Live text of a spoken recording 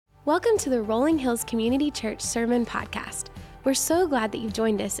Welcome to the Rolling Hills Community Church Sermon Podcast. We're so glad that you've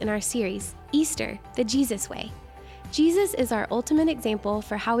joined us in our series, Easter, the Jesus Way. Jesus is our ultimate example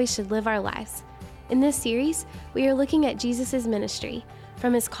for how we should live our lives. In this series, we are looking at Jesus' ministry,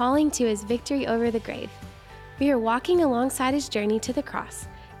 from his calling to his victory over the grave. We are walking alongside his journey to the cross,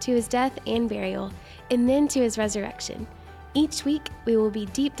 to his death and burial, and then to his resurrection. Each week, we will be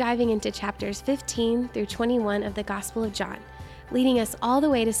deep diving into chapters 15 through 21 of the Gospel of John, leading us all the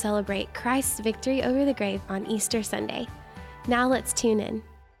way to celebrate Christ's victory over the grave on Easter Sunday. Now let's tune in.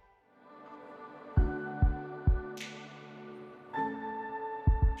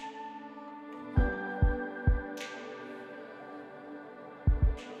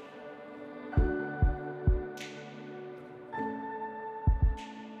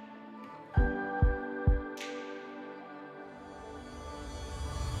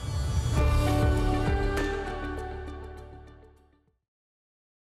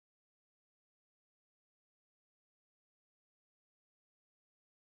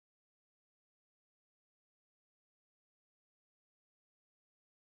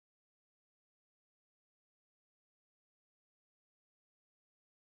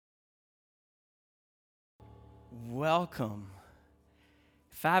 Welcome.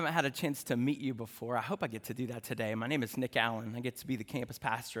 If I haven't had a chance to meet you before, I hope I get to do that today. My name is Nick Allen. I get to be the campus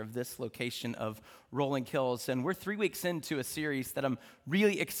pastor of this location of Rolling Hills, and we're 3 weeks into a series that I'm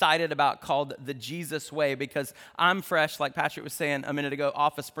really excited about called The Jesus Way, because I'm fresh, like Patrick was saying a minute ago,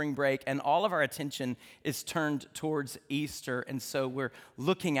 off of spring break, and all of our attention is turned towards Easter, and so we're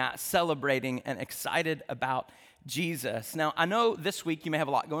looking at, celebrating, and excited about Jesus. Now, I know this week you may have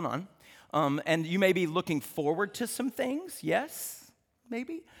a lot going on. And you may be looking forward to some things, yes,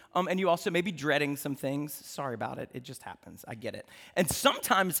 maybe. And you also may be dreading some things. Sorry about it. It just happens. I get it. And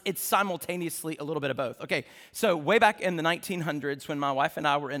sometimes it's simultaneously a little bit of both. Okay, so way back in the 1900s, when my wife and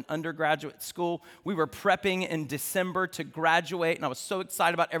I were in undergraduate school, we were prepping in December to graduate, and I was so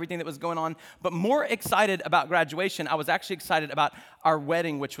excited about everything that was going on. But more excited about graduation, I was actually excited about our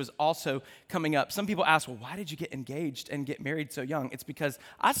wedding, which was also coming up. Some people ask, well, why did you get engaged and get married so young? It's because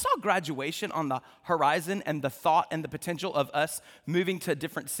I saw graduation on the horizon and the thought and the potential of us moving to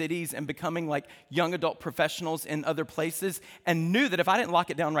different cities and becoming like young adult professionals in other places, and knew that if I didn't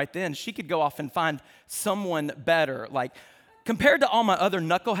lock it down right then, she could go off and find someone better. Like, compared to all my other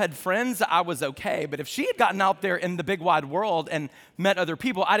knucklehead friends, I was okay. But if she had gotten out there in the big wide world and met other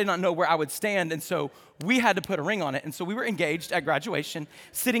people, I did not know where I would stand. And so we had to put a ring on it. And so we were engaged at graduation,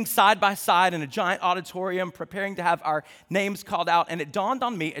 sitting side by side in a giant auditorium, preparing to have our names called out. And it dawned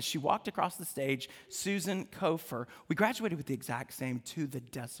on me as she walked across the stage, Susan Kofer. We graduated with the exact same to the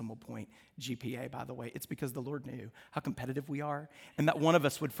decimal point GPA, by the way. It's because the Lord knew how competitive we are and that one of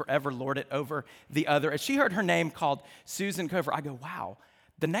us would forever lord it over the other. As she heard her name called Susan Kofer, I go, wow,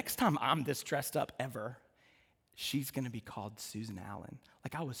 the next time I'm this dressed up ever, she's going to be called Susan Allen.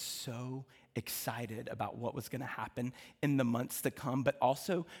 Like, I was so excited about what was going to happen in the months to come, but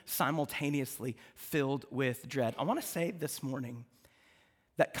also simultaneously filled with dread. I want to say this morning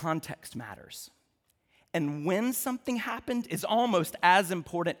that context matters. And when something happened is almost as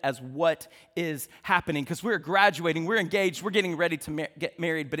important as what is happening, because we're graduating, we're engaged, we're getting ready to get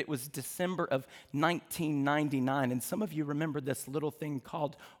married, but it was December of 1999, and some of you remember this little thing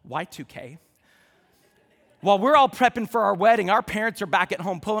called Y2K. While we're all prepping for our wedding, our parents are back at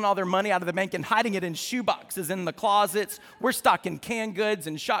home pulling all their money out of the bank and hiding it in shoe boxes in the closets. We're stocking canned goods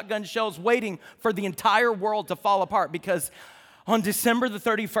and shotgun shells, waiting for the entire world to fall apart, because on December the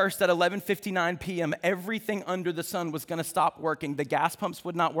 31st at 11:59 p.m., everything under the sun was going to stop working. The gas pumps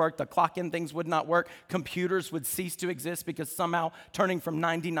would not work. The clock-in things would not work. Computers would cease to exist because somehow turning from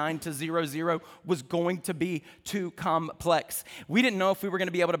 99 to 00 was going to be too complex. We didn't know if we were going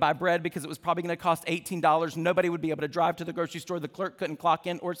to be able to buy bread because it was probably going to cost $18. Nobody would be able to drive to the grocery store. The clerk couldn't clock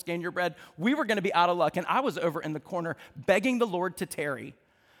in or scan your bread. We were going to be out of luck, and I was over in the corner begging the Lord to tarry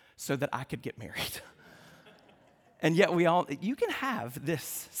so that I could get married. And yet you can have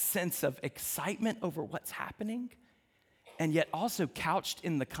this sense of excitement over what's happening, and yet also couched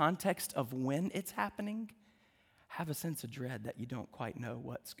in the context of when it's happening, have a sense of dread that you don't quite know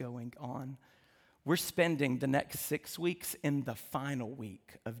what's going on. We're spending the next 6 weeks in the final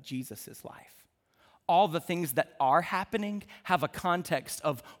week of Jesus' life. All the things that are happening have a context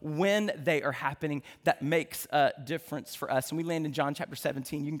of when they are happening that makes a difference for us. And we land in John chapter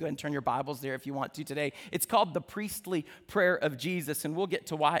 17. You can go ahead and turn your Bibles there if you want to today. It's called the priestly prayer of Jesus, and we'll get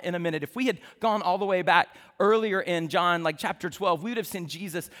to why in a minute. If we had gone all the way back earlier in John, like chapter 12, we would have seen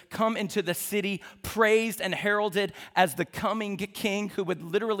Jesus come into the city, praised and heralded as the coming king who would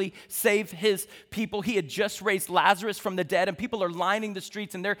literally save his people. He had just raised Lazarus from the dead, and people are lining the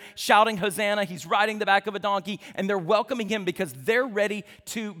streets, and they're shouting, Hosanna. He's riding the back of a donkey, and they're welcoming him because they're ready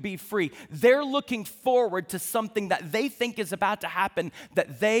to be free. They're looking forward to something that they think is about to happen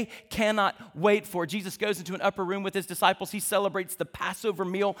that they cannot wait for. Jesus goes into an upper room with his disciples. He celebrates the Passover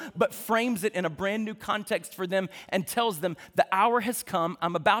meal, but frames it in a brand new context for them and tells them, the hour has come.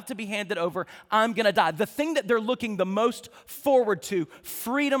 I'm about to be handed over. I'm going to die. The thing that they're looking the most forward to,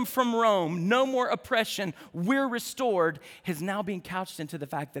 freedom from Rome, no more oppression, we're restored, is now being couched into the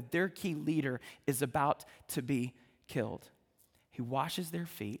fact that their key leader is about to be killed. He washes their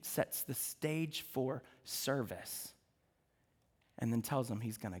feet, sets the stage for service, and then tells them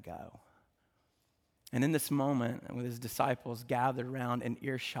he's going to go. And in this moment, with his disciples gathered around in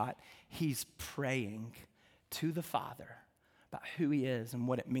earshot, he's praying to the Father about who he is and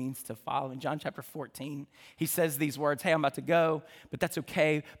what it means to follow. In John chapter 14, he says these words, hey, I'm about to go, but that's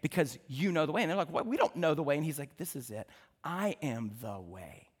okay because you know the way. And they're like, what? We don't know the way. And he's like, this is it. I am the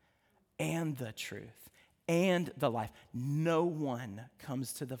way and the truth and the life. No one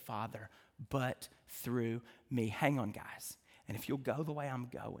comes to the Father but through me. Hang on, guys. And if you'll go the way I'm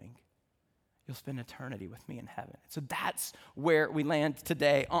going, you'll spend eternity with me in heaven. So that's where we land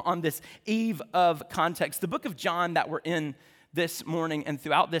today on this eve of context. The book of John that we're in this morning and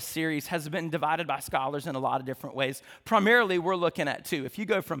throughout this series has been divided by scholars in a lot of different ways. Primarily, we're looking at two. If you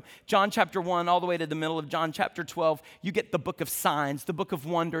go from John chapter 1 all the way to the middle of John chapter 12, you get the book of signs, the book of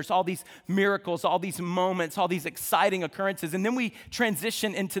wonders, all these miracles, all these moments, all these exciting occurrences. And then we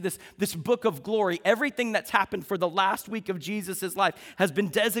transition into this book of glory. Everything that's happened for the last week of Jesus' life has been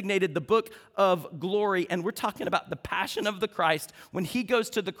designated the book of glory. And we're talking about the passion of the Christ when he goes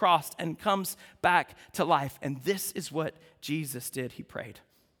to the cross and comes back to life. And this is what Jesus did. He prayed.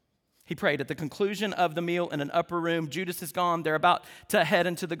 He prayed at the conclusion of the meal in an upper room. Judas is gone. They're about to head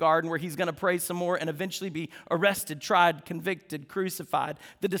into the garden where he's going to pray some more and eventually be arrested, tried, convicted, crucified.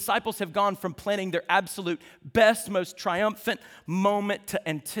 The disciples have gone from planning their absolute best, most triumphant moment to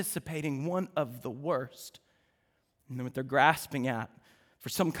anticipating one of the worst. And then what they're grasping at for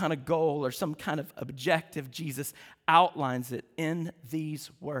some kind of goal or some kind of objective, Jesus outlines it in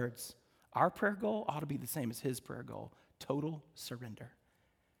these words. Our prayer goal ought to be the same as his prayer goal. Total surrender.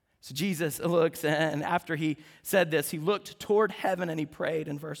 So Jesus looks, and after he said this, he looked toward heaven and he prayed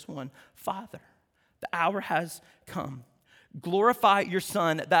in verse 1, Father, the hour has come. Glorify your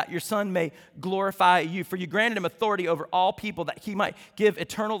Son, that your Son may glorify you. For you granted him authority over all people, that he might give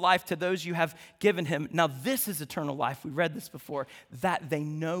eternal life to those you have given him. Now this is eternal life. We read this before, that they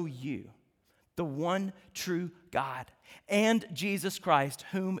know you, the one true God, and Jesus Christ,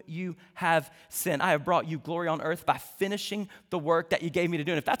 whom you have sent. I have brought you glory on earth by finishing the work that you gave me to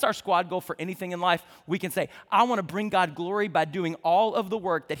do. And if that's our squad goal for anything in life, we can say, I want to bring God glory by doing all of the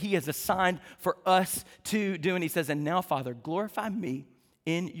work that he has assigned for us to do. And he says, and now, Father, glorify me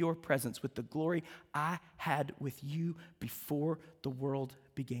in your presence with the glory I had with you before the world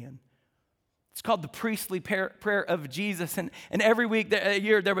began. It's called the priestly prayer of Jesus. And every week, a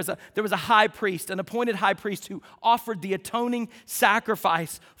year, there was a high priest, an appointed high priest who offered the atoning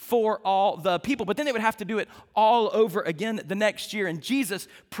sacrifice for all the people. But then they would have to do it all over again the next year. And Jesus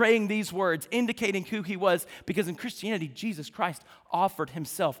praying these words, indicating who he was, because in Christianity, Jesus Christ offered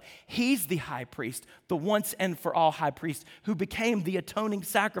himself. He's the high priest, the once and for all high priest, who became the atoning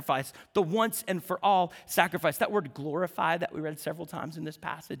sacrifice, the once and for all sacrifice. That word glorify that we read several times in this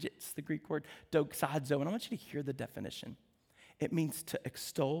passage, it's the Greek word doxazo, and I want you to hear the definition. It means to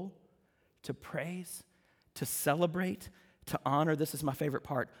extol, to praise, to celebrate, to honor. This is my favorite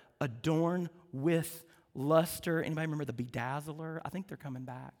part. Adorn with luster. Anybody remember the bedazzler? I think they're coming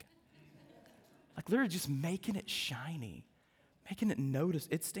back. Like literally just making it shiny, making it notice.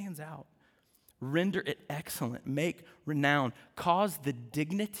 It stands out. Render it excellent. Make renown. Cause the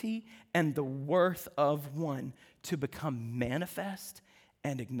dignity and the worth of one to become manifest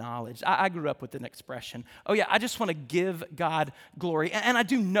and acknowledged. I grew up with an expression, oh yeah, I just want to give God glory. And I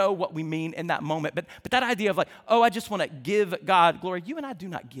do know what we mean in that moment, but that idea of like, oh, I just want to give God glory. You and I do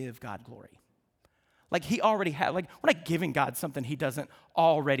not give God glory. Like he already had, like we're not giving God something he doesn't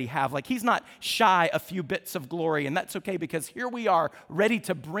already have. Like he's not shy a few bits of glory, and that's okay because here we are ready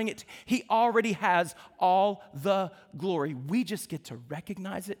to bring it. He already has all the glory. We just get to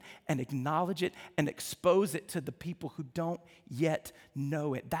recognize it and acknowledge it and expose it to the people who don't yet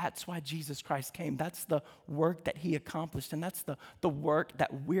know it. That's why Jesus Christ came. That's the work that he accomplished, and that's the work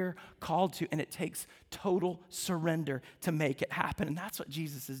that we're called to, and it takes total surrender to make it happen, and that's what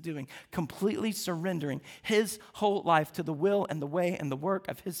Jesus is doing, completely surrendering his whole life to the will and the way and the work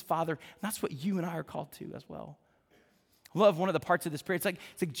of his Father. And that's what you and I are called to as well. I love one of the parts of this prayer. It's like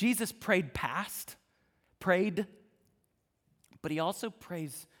Jesus prayed past, but he also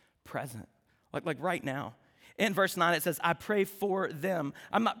prays present, like right now. In verse 9, it says, I pray for them.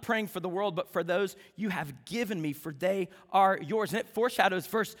 I'm not praying for the world, but for those you have given me, for they are yours. And it foreshadows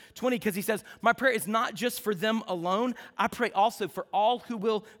verse 20 because he says, my prayer is not just for them alone. I pray also for all who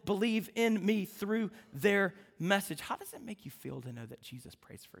will believe in me through their message. How does it make you feel to know that Jesus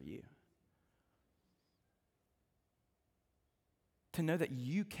prays for you? To know that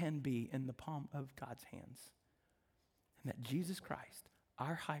you can be in the palm of God's hands. And that Jesus Christ,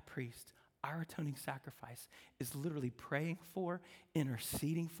 our high priest, our atoning sacrifice, is literally praying for,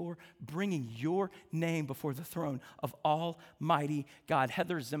 interceding for, bringing your name before the throne of Almighty God.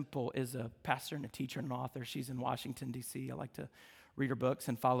 Heather Zempel is a pastor and a teacher and an author. She's in Washington, D.C. I like to read her books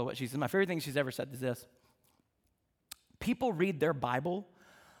and follow what she says. My favorite thing she's ever said is this: people read their Bible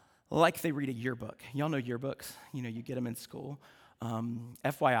like they read a yearbook. Y'all know yearbooks. You know, you get them in school.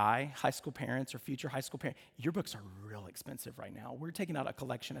 FYI, high school parents or future high school parents, yearbooks are real expensive right now. We're taking out a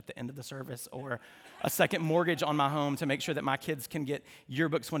collection at the end of the service or a second mortgage on my home to make sure that my kids can get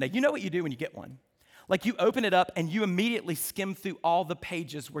yearbooks one day. You know what you do when you get one? Like you open it up and you immediately skim through all the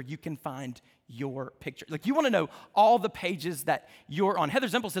pages where you can find your picture. Like you want to know all the pages that you're on. Heather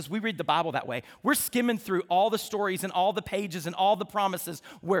Zempel says we read the Bible that way. We're skimming through all the stories and all the pages and all the promises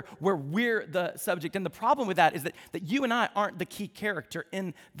where we're the subject. And the problem with that is that you and I aren't the key character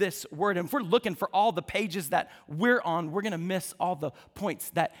in this word. And if we're looking for all the pages that we're on, we're going to miss all the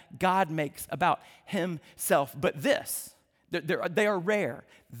points that God makes about himself. But they are rare.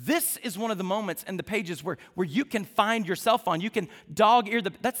 This is one of the moments in the pages where you can find yourself on. You can dog ear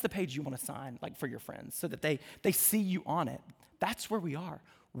that's the page you want to sign, like for your friends, so that they see you on it. That's where we are.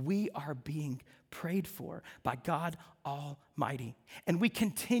 We are being prayed for by God Almighty. And we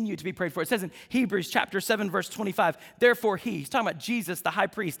continue to be prayed for. It says in Hebrews chapter 7, verse 25, therefore he's talking about Jesus, the high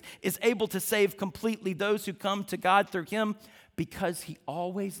priest, is able to save completely those who come to God through him because he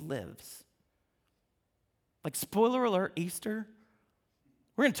always lives. Like, spoiler alert, Easter,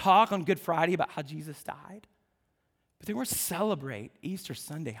 we're going to talk on Good Friday about how Jesus died. But then we're going to celebrate Easter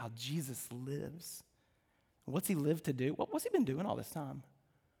Sunday, how Jesus lives. What's he lived to do? What's he been doing all this time?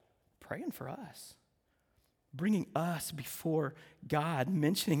 Praying for us. Bringing us before God,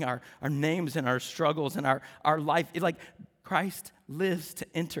 mentioning our names and our struggles and our life. Like, Christ lives to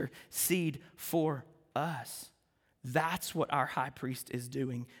intercede for us. That's what our high priest is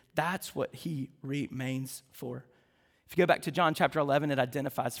doing. That's what he remains for. If you go back to John chapter 11, it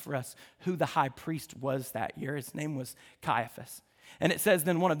identifies for us who the high priest was that year. His name was Caiaphas. And it says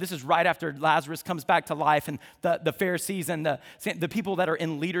then this is right after Lazarus comes back to life, and the Pharisees and the people that are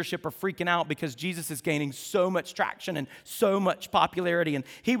in leadership are freaking out because Jesus is gaining so much traction and so much popularity. And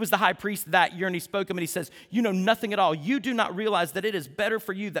he was the high priest that year, and he spoke to him and he says, you know nothing at all. You do not realize that it is better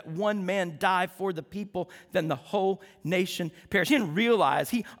for you that one man die for the people than the whole nation perish. He didn't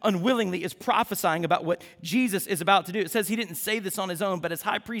realize, he unwillingly is prophesying about what Jesus is about to do. It says he didn't say this on his own, but as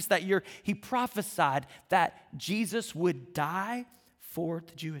high priest that year, he prophesied that Jesus would die for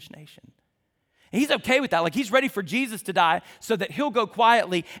the Jewish nation. And he's okay with that. Like, he's ready for Jesus to die so that he'll go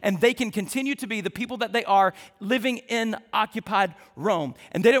quietly and they can continue to be the people that they are living in occupied Rome.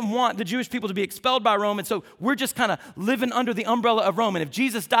 And they didn't want the Jewish people to be expelled by Rome. And so we're just kind of living under the umbrella of Rome. And if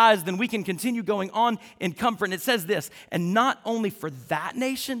Jesus dies, then we can continue going on in comfort. And it says this, and not only for that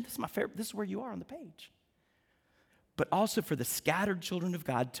nation, this is my favorite, this is where you are on the page, but also for the scattered children of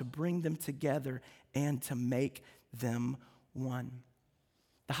God, to bring them together and to make them one.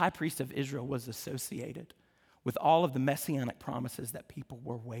 The high priest of Israel was associated with all of the messianic promises that people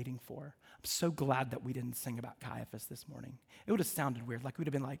were waiting for. I'm so glad that we didn't sing about Caiaphas this morning. It would have sounded weird. Like, we'd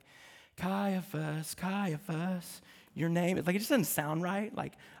have been like, Caiaphas, Caiaphas, your name. Like, it just doesn't sound right.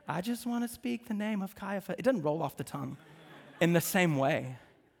 Like, I just want to speak the name of Caiaphas. It doesn't roll off the tongue in the same way.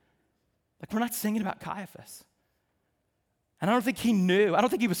 Like, we're not singing about Caiaphas. And I don't think he knew. I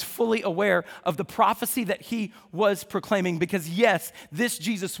don't think he was fully aware of the prophecy that he was proclaiming, because yes, this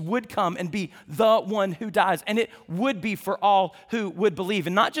Jesus would come and be the one who dies, and it would be for all who would believe.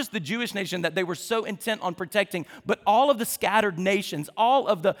 And not just the Jewish nation that they were so intent on protecting, but all of the scattered nations, all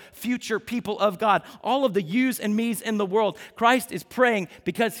of the future people of God, all of the yous and me's in the world. Christ is praying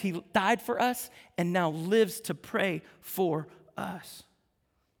because he died for us and now lives to pray for us.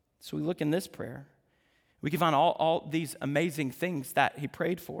 So we look in this prayer. We can find all these amazing things that he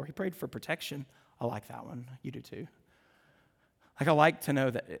prayed for. He prayed for protection. I like that one. You do too. Like, I like to know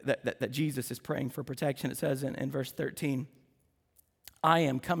that Jesus is praying for protection. It says in verse 13, I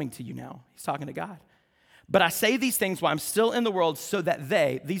am coming to you now. He's talking to God. But I say these things while I'm still in the world, so that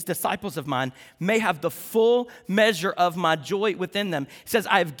they, these disciples of mine, may have the full measure of my joy within them. He says,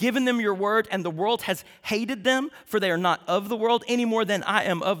 I have given them your word, and the world has hated them, for they are not of the world any more than I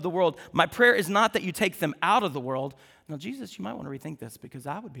am of the world. My prayer is not that you take them out of the world. Now, Jesus, you might want to rethink this, because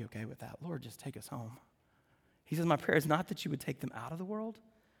I would be okay with that. Lord, just take us home. He says, my prayer is not that you would take them out of the world,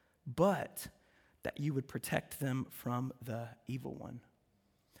 but that you would protect them from the evil one.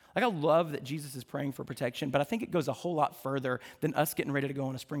 Like, I love that Jesus is praying for protection, but I think it goes a whole lot further than us getting ready to go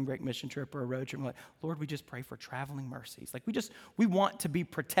on a spring break mission trip or a road trip. And we're like, Lord, we just pray for traveling mercies. Like, we want to be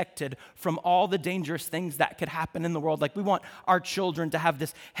protected from all the dangerous things that could happen in the world. Like, we want our children to have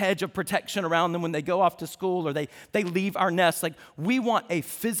this hedge of protection around them when they go off to school or they leave our nest. Like, we want a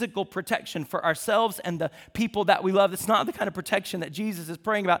physical protection for ourselves and the people that we love. It's not the kind of protection that Jesus is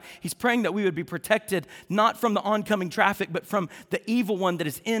praying about. He's praying that we would be protected not from the oncoming traffic, but from the evil one that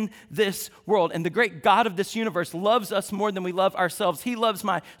is in this world. And the great God of this universe loves us more than we love ourselves. He loves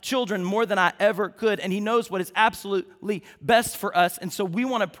my children more than I ever could, and he knows what is absolutely best for us. And so we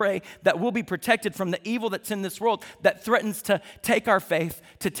want to pray that we'll be protected from the evil that's in this world that threatens to take our faith,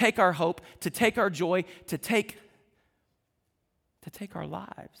 to take our hope, to take our joy, to take our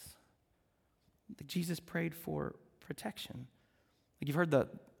lives. Jesus prayed for protection. Like, you've heard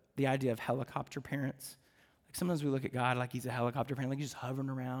the idea of helicopter parents. Sometimes we look at God like he's a helicopter parent, like he's just hovering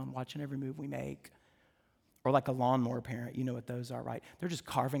around, watching every move we make. Or like a lawnmower parent, you know what those are, right? They're just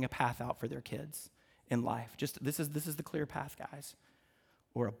carving a path out for their kids in life. Just this is the clear path, guys.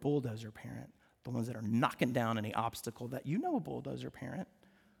 Or a bulldozer parent, the ones that are knocking down any obstacle that you know a bulldozer parent.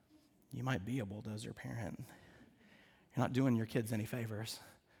 You might be a bulldozer parent. You're not doing your kids any favors.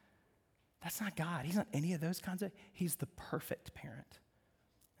 That's not God. He's not any of those kinds of, he's the perfect parent.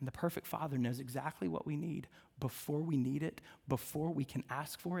 And the perfect Father knows exactly what we need before we need it, before we can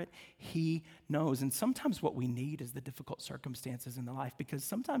ask for it. He knows. And sometimes what we need is the difficult circumstances in the life, because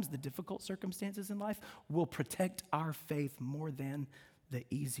sometimes the difficult circumstances in life will protect our faith more than the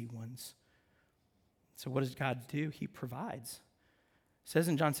easy ones. So what does God do? He provides. It says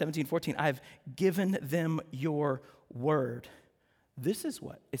in John 17:14, I've given them your word. This is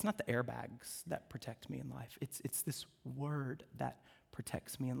what, it's not the airbags that protect me in life. It's this word that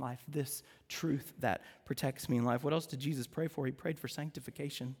protects me in life, this truth that protects me in life. What else did Jesus pray for? He prayed for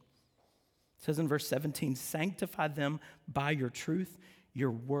sanctification. It says in verse 17, sanctify them by your truth.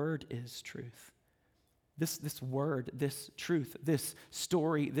 Your word is truth. This word, this truth, this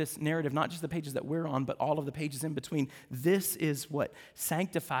story, this narrative, not just the pages that we're on, but all of the pages in between, this is what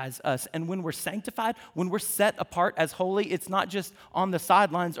sanctifies us. And when we're sanctified, when we're set apart as holy, it's not just on the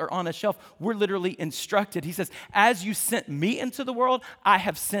sidelines or on a shelf. We're literally instructed. He says, as you sent me into the world, I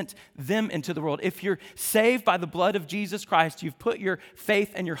have sent them into the world. If you're saved by the blood of Jesus Christ, you've put your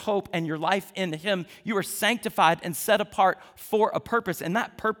faith and your hope and your life in him, you are sanctified and set apart for a purpose. And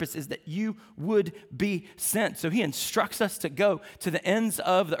that purpose is that you would be sent. So he instructs us to go to the ends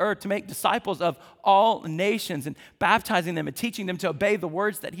of the earth to make disciples of all nations and baptizing them and teaching them to obey the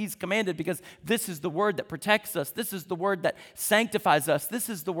words that he's commanded, because this is the word that protects us. This is the word that sanctifies us. This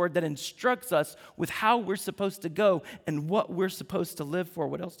is the word that instructs us with how we're supposed to go and what we're supposed to live for.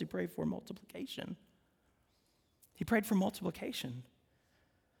 What else did he pray for? Multiplication. He prayed for multiplication,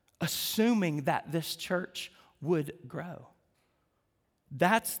 assuming that this church would grow.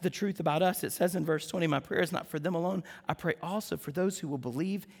 That's the truth about us. It says in verse 20, my prayer is not for them alone. I pray also for those who will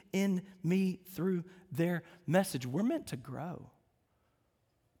believe in me through their message. We're meant to grow.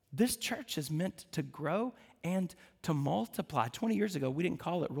 This church is meant to grow and to multiply. 20 years ago, we didn't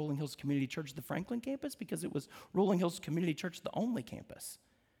call it Rolling Hills Community Church, the Franklin campus, because it was Rolling Hills Community Church, the only campus.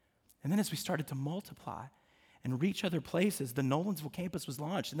 And then as we started to multiply and reach other places, the Nolansville campus was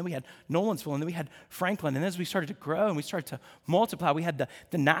launched. And then we had Nolansville, and then we had Franklin. And as we started to grow and we started to multiply, we had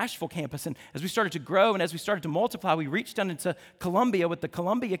the Nashville campus. And as we started to grow and as we started to multiply, we reached down into Columbia with the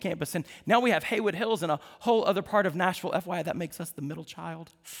Columbia campus. And now we have Haywood Hills and a whole other part of Nashville. FYI, that makes us the middle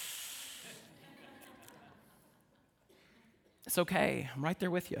child. It's okay. I'm right there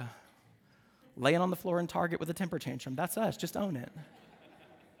with you. Laying on the floor in Target with a temper tantrum. That's us. Just own it.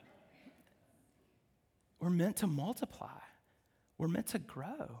 We're meant to multiply. We're meant to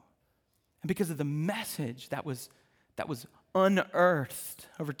grow. And because of the message that was unearthed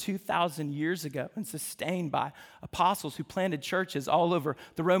over 2,000 years ago and sustained by apostles who planted churches all over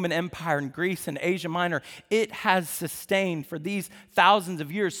the Roman Empire and Greece and Asia Minor, it has sustained for these thousands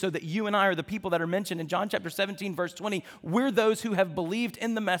of years so that you and I are the people that are mentioned in John chapter 17, verse 20. We're those who have believed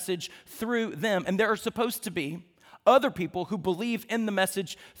in the message through them. And there are supposed to be other people who believe in the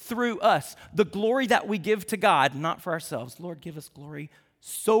message through us. The glory that we give to God, not for ourselves. Lord, give us glory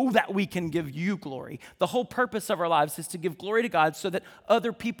so that we can give you glory. The whole purpose of our lives is to give glory to God so that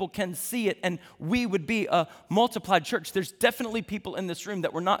other people can see it and we would be a multiplied church. There's definitely people in this room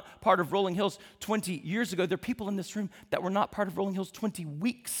that were not part of Rolling Hills 20 years ago. There are people in this room that were not part of Rolling Hills 20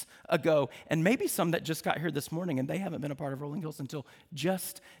 weeks ago, and maybe some that just got here this morning and they haven't been a part of Rolling Hills until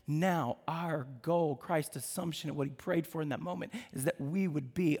just now. Our goal, Christ's assumption and what he prayed for in that moment, is that we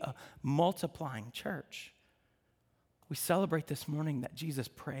would be a multiplying church. We celebrate this morning that Jesus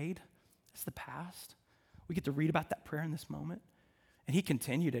prayed. It's the past. We get to read about that prayer in this moment. And he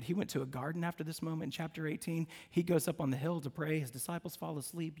continued it. He went to a garden after this moment in chapter 18. He goes up on the hill to pray. His disciples fall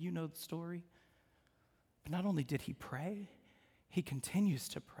asleep. You know the story. But not only did he pray, he continues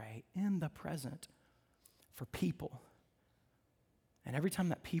to pray in the present for people. And every time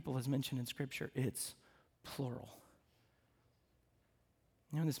that people is mentioned in Scripture, it's plural.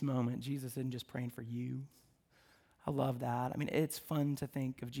 In this moment, Jesus isn't just praying for you. I love that. I mean, it's fun to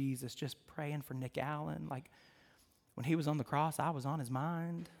think of Jesus just praying for Nick Allen. Like, when he was on the cross, I was on his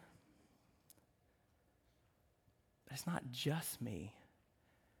mind. But it's not just me.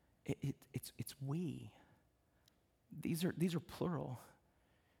 It's we. These are plural.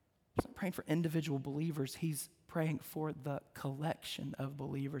 He's not praying for individual believers. He's praying for the collection of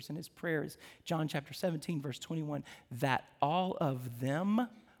believers. And his prayer is, John chapter 17, verse 21, that all of them,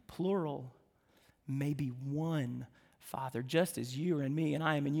 plural, may be one, Father, just as you are in me and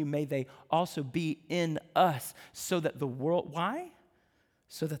I am in you, may they also be in us, so that the world, why?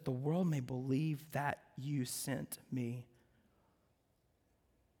 So that the world may believe that you sent me.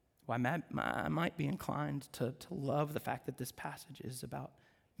 Well, I might be inclined to love the fact that this passage is about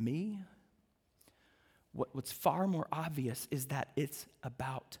me. What's far more obvious is that it's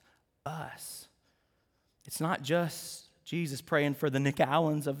about us. It's not just Jesus praying for the Nick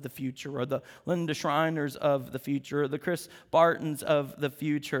Allens of the future, or the Linda Shriners of the future, or the Chris Bartons of the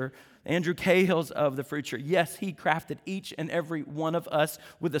future, Andrew Cahill's of the future. Yes, he crafted each and every one of us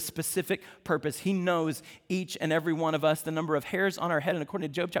with a specific purpose. He knows each and every one of us, the number of hairs on our head, and according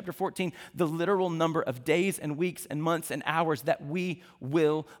to Job chapter 14, the literal number of days and weeks and months and hours that we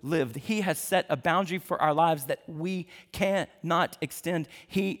will live. He has set a boundary for our lives that we cannot extend.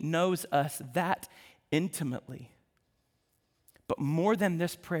 He knows us that intimately. But more than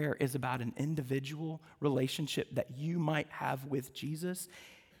this prayer is about an individual relationship that you might have with Jesus.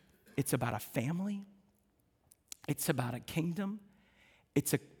 It's about a family. It's about a kingdom.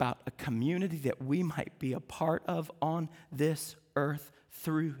 It's about a community that we might be a part of on this earth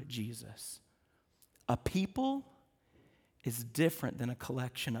through Jesus. A people is different than a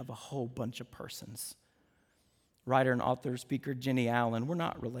collection of a whole bunch of persons. Writer and author, speaker Jenny Allen, we're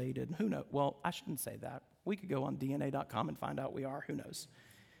not related. Who knows? Well, I shouldn't say that. We could go on DNA.com and find out we are. Who knows?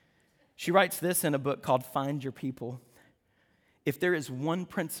 She writes this in a book called Find Your People. If there is one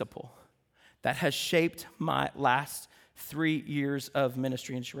principle that has shaped my last 3 years of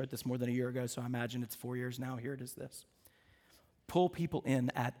ministry, and she wrote this more than a year ago, so I imagine it's 4 years now. Here it is this. Pull people in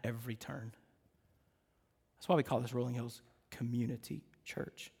at every turn. That's why we call this Rolling Hills Community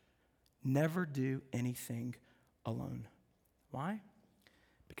Church. Never do anything alone. Why?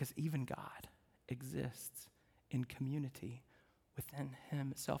 Because even God exists in community within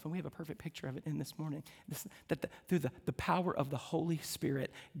himself. And we have a perfect picture of it in this morning. Through the power of the Holy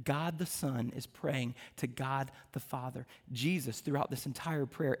Spirit, God the Son is praying to God the Father. Jesus, throughout this entire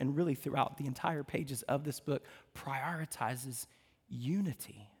prayer and really throughout the entire pages of this book, prioritizes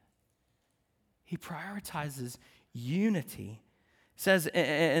unity. He prioritizes unity. It says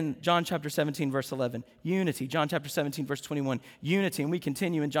in John chapter 17, verse 11, unity. John chapter 17, verse 21, unity. And we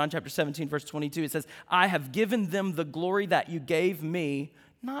continue in John chapter 17, verse 22. It says, I have given them the glory that you gave me,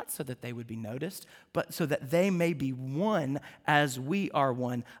 not so that they would be noticed, but so that they may be one as we are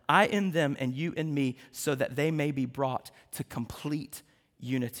one. I in them and you in me, so that they may be brought to complete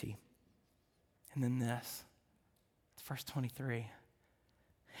unity. And then this, it's verse 23.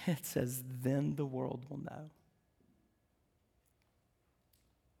 It says, then the world will know.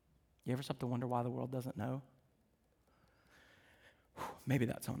 You ever stop to wonder why the world doesn't know? maybe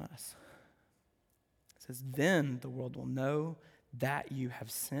that's on us. It says, then the world will know that you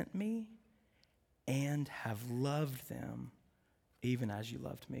have sent me and have loved them even as you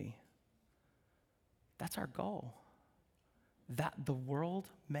loved me. That's our goal, that the world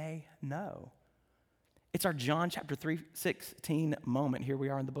may know. It's our John chapter 3:16 moment. Here we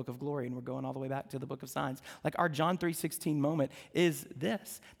are in the book of glory, and we're going all the way back to the book of signs. Like our John 3:16 moment is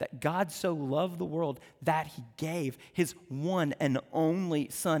this, that God so loved the world that he gave his one and only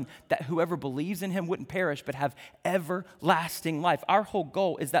son, that whoever believes in him wouldn't perish but have everlasting life. Our whole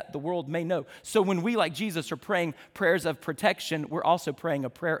goal is that the world may know. So when we, like Jesus, are praying prayers of protection, we're also praying a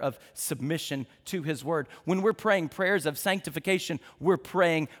prayer of submission to his word. When we're praying prayers of sanctification, we're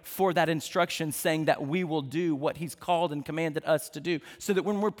praying for that instruction, saying that we will do what he's called and commanded us to do. So that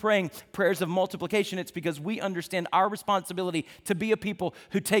when we're praying prayers of multiplication, it's because we understand our responsibility to be a people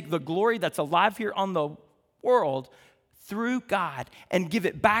who take the glory that's alive here on the world through God and give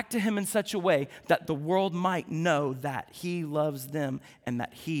it back to him in such a way that the world might know that he loves them and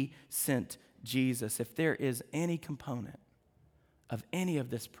that he sent Jesus. If there is any component of any of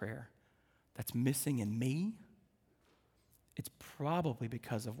this prayer that's missing in me, it's probably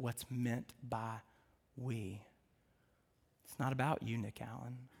because of what's meant by we. It's not about you, Nick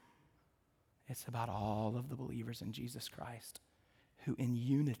Allen. It's about all of the believers in Jesus Christ who in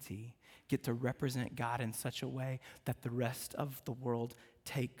unity get to represent God in such a way that the rest of the world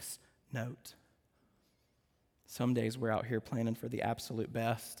takes note. Some days we're out here planning for the absolute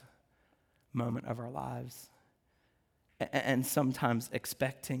best moment of our lives, and sometimes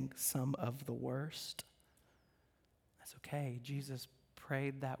expecting some of the worst. That's okay. Jesus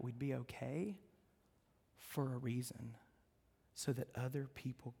prayed that we'd be okay for a reason, so that other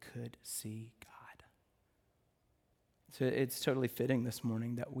people could see God. So it's totally fitting this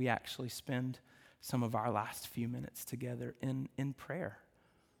morning that we actually spend some of our last few minutes together in prayer.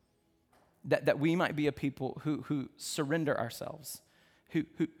 That we might be a people who surrender ourselves,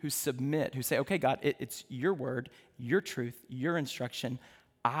 who submit, who say, okay, God, it's your word, your truth, your instruction.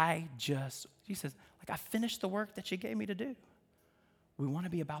 He says, I finished the work that you gave me to do. We want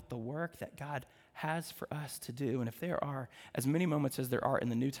to be about the work that God has for us to do. And if there are as many moments as there are in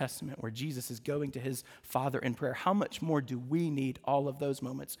the New Testament where Jesus is going to his Father in prayer, how much more do we need all of those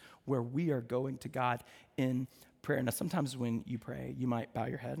moments where we are going to God in prayer? Now, sometimes when you pray, you might bow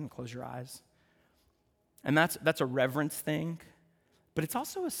your head and close your eyes. And that's a reverence thing, but it's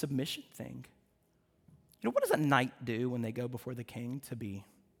also a submission thing. You know, what does a knight do when they go before the king to be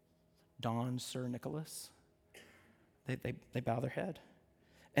Don Sir Nicholas? They bow their head.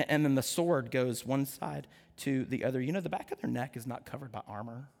 And then the sword goes one side to the other. You know, the back of their neck is not covered by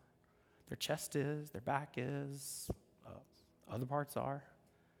armor. Their chest is, their back is, other parts are.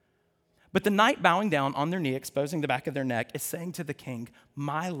 But the knight bowing down on their knee, exposing the back of their neck, is saying to the king,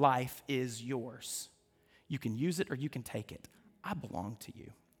 my life is yours. You can use it or you can take it. I belong to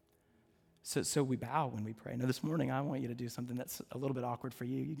you. So we bow when we pray. Now this morning, I want you to do something that's a little bit awkward for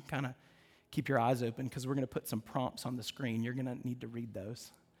you. You can kind of keep your eyes open because we're going to put some prompts on the screen. You're going to need to read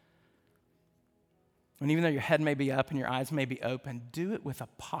those. And even though your head may be up and your eyes may be open, do it with a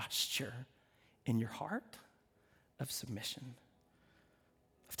posture in your heart of submission,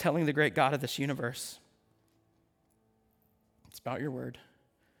 of telling the great God of this universe, it's about your word.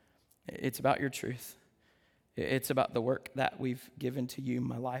 It's about your truth. It's about the work that we've given to you.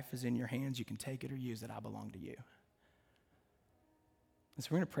 My life is in your hands. You can take it or use it. I belong to you. And so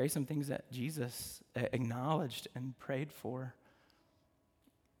we're going to pray some things that Jesus acknowledged and prayed for.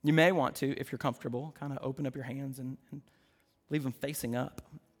 You may want to, if you're comfortable, kind of open up your hands and leave them facing up,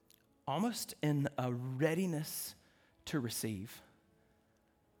 almost in a readiness to receive.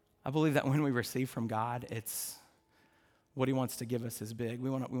 I believe that when we receive from God, it's what he wants to give us is big.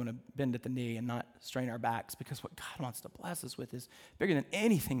 We want to bend at the knee and not strain our backs, because what God wants to bless us with is bigger than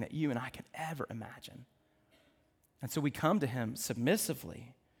anything that you and I can ever imagine. And so we come to him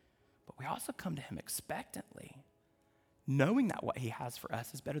submissively, but we also come to him expectantly, knowing that what he has for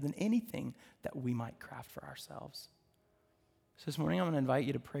us is better than anything that we might craft for ourselves. So this morning I'm going to invite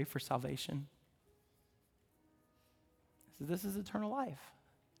you to pray for salvation. So this is eternal life.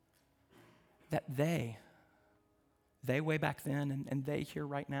 That they way back then and they here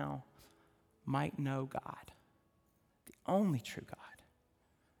right now might know God, the only true God.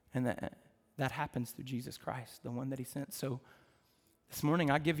 And that happens through Jesus Christ, the one that he sent. So this morning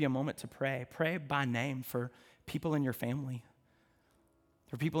I give you a moment to pray. Pray by name for people in your family,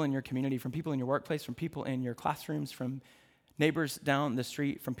 for people in your community, from people in your workplace, from people in your classrooms, from neighbors down the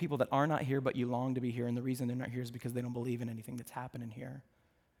street, from people that are not here but you long to be here, and the reason they're not here is because they don't believe in anything that's happening here.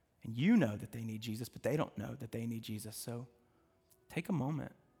 And you know that they need Jesus, but they don't know that they need Jesus. So take a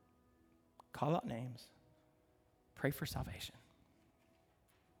moment, call out names, pray for salvation.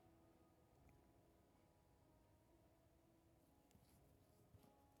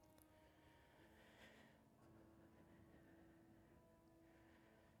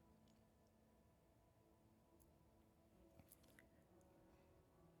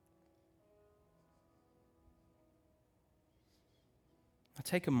 Now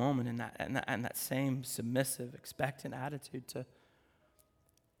take a moment in that same submissive, expectant attitude to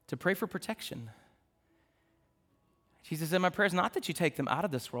pray for protection. Jesus said, my prayer is not that you take them out of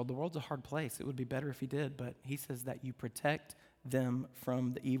this world. The world's a hard place. It would be better if he did, but he says that you protect them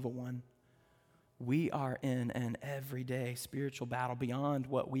from the evil one. We are in an everyday spiritual battle beyond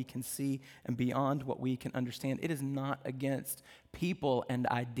what we can see and beyond what we can understand. It is not against people and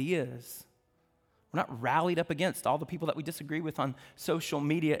ideas. We're not rallied up against all the people that we disagree with on social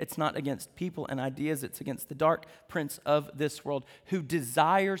media. It's not against people and ideas. It's against the dark prince of this world who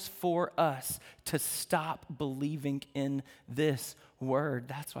desires for us to stop believing in this word.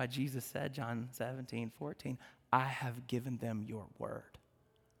 That's why Jesus said, John 17:14, I have given them your word.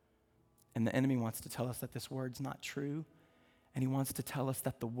 And the enemy wants to tell us that this word's not true, and he wants to tell us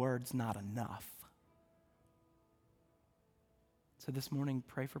that the word's not enough. So this morning,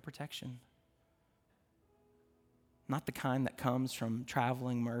 pray for protection. Not the kind that comes from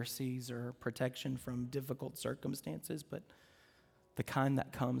traveling mercies or protection from difficult circumstances, but the kind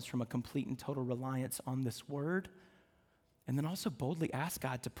that comes from a complete and total reliance on this word. And then also boldly ask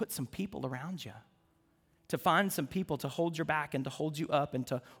God to put some people around you, to find some people to hold your back and to hold you up and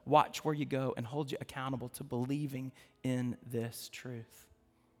to watch where you go and hold you accountable to believing in this truth.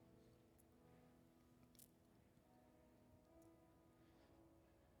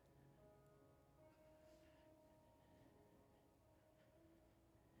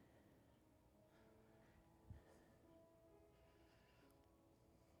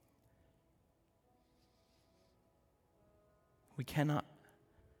 We cannot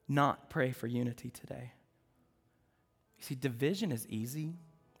not pray for unity today. You see, division is easy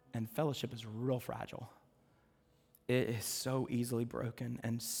and fellowship is real fragile. It is so easily broken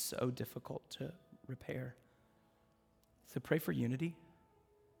and so difficult to repair. So pray for unity.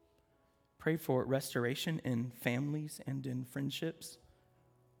 Pray for restoration in families and in friendships.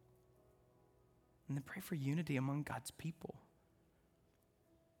 And then pray for unity among God's people.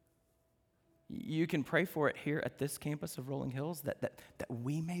 You can pray for it here at this campus of Rolling Hills, that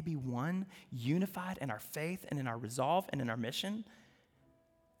we may be one, unified in our faith and in our resolve and in our mission.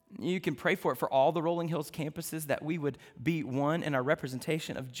 You can pray for it for all the Rolling Hills campuses, that we would be one in our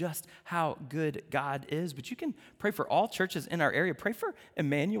representation of just how good God is. But you can pray for all churches in our area. Pray for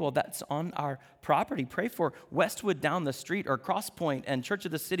Emmanuel that's on our property. Pray for Westwood down the street, or Cross Point and Church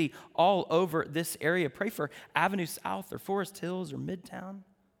of the City all over this area. Pray for Avenue South or Forest Hills or Midtown.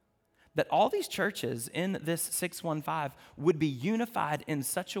 That all these churches in this 615 would be unified in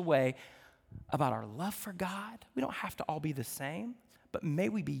such a way about our love for God. We don't have to all be the same, but may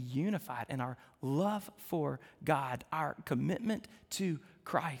we be unified in our love for God, our commitment to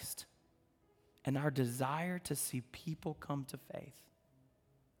Christ, and our desire to see people come to faith.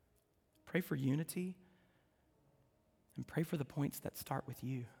 Pray for unity, and pray for the points that start with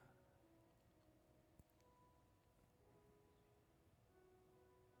you.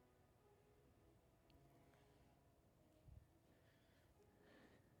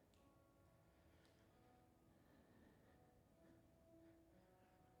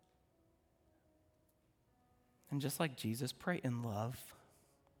 And just like Jesus, pray in love.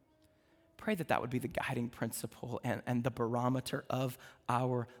 Pray that would be the guiding principle and the barometer of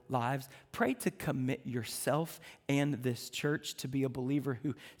our lives. Pray to commit yourself and this church to be a believer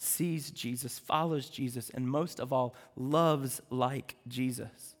who sees Jesus, follows Jesus, and most of all, loves like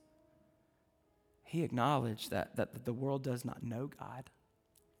Jesus. He acknowledged that the world does not know God,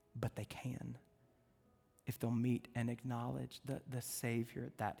 but they can if they'll meet and acknowledge the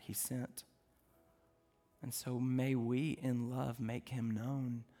Savior that he sent. And so may we, in love, make him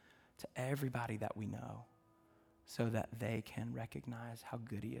known to everybody that we know so that they can recognize how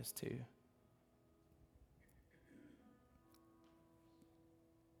good he is too.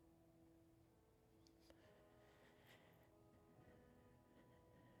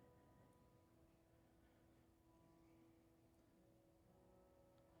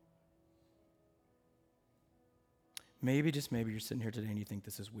 Maybe, just maybe, you're sitting here today and you think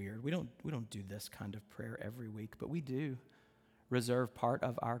this is weird. We don't do this kind of prayer every week, but we do reserve part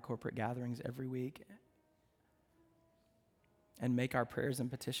of our corporate gatherings every week and make our prayers and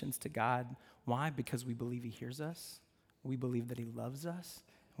petitions to God. Why? Because we believe he hears us. We believe that he loves us.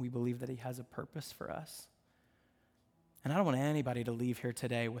 We believe that he has a purpose for us. And I don't want anybody to leave here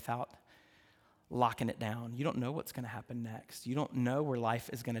today without locking it down. You don't know what's going to happen next. You don't know where life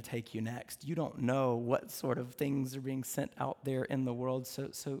is going to take you next. You don't know what sort of things are being sent out there in the world.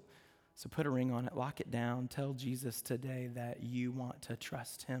 So put a ring on it, lock it down. Tell Jesus today that you want to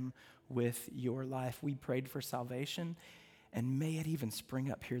trust him with your life. We prayed for salvation, and may it even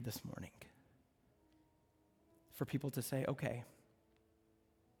spring up here this morning for people to say, okay,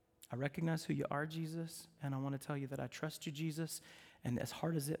 I recognize who you are, Jesus, and I want to tell you that I trust you, Jesus, and as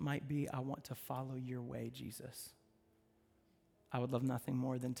hard as it might be, I want to follow your way, Jesus. I would love nothing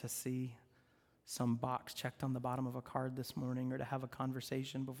more than to see some box checked on the bottom of a card this morning, or to have a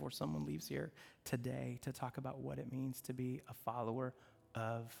conversation before someone leaves here today to talk about what it means to be a follower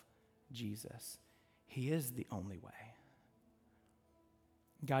of Jesus. He is the only way.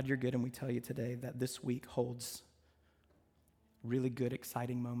 God, you're good, and we tell you today that this week holds really good,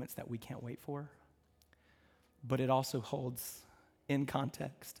 exciting moments that we can't wait for, but it also holds, in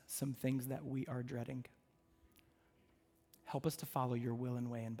context, some things that we are dreading. Help us to follow your will and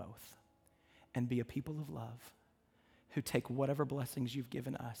way in both, and be a people of love who take whatever blessings you've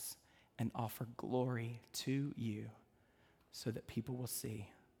given us and offer glory to you so that people will see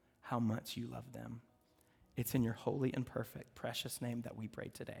how much you love them. It's in your holy and perfect, precious name that we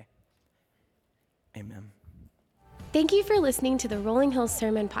pray today. Amen. Thank you for listening to the Rolling Hills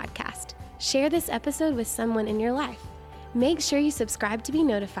Sermon Podcast. Share this episode with someone in your life. Make sure you subscribe to be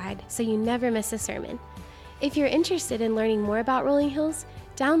notified so you never miss a sermon. If you're interested in learning more about Rolling Hills,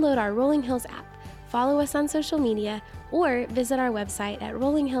 download our Rolling Hills app, follow us on social media, or visit our website at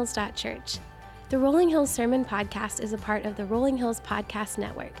rollinghills.church. The Rolling Hills Sermon Podcast is a part of the Rolling Hills Podcast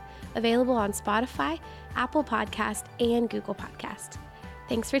Network, available on Spotify, Apple Podcast, and Google Podcast.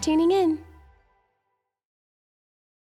 Thanks for tuning in.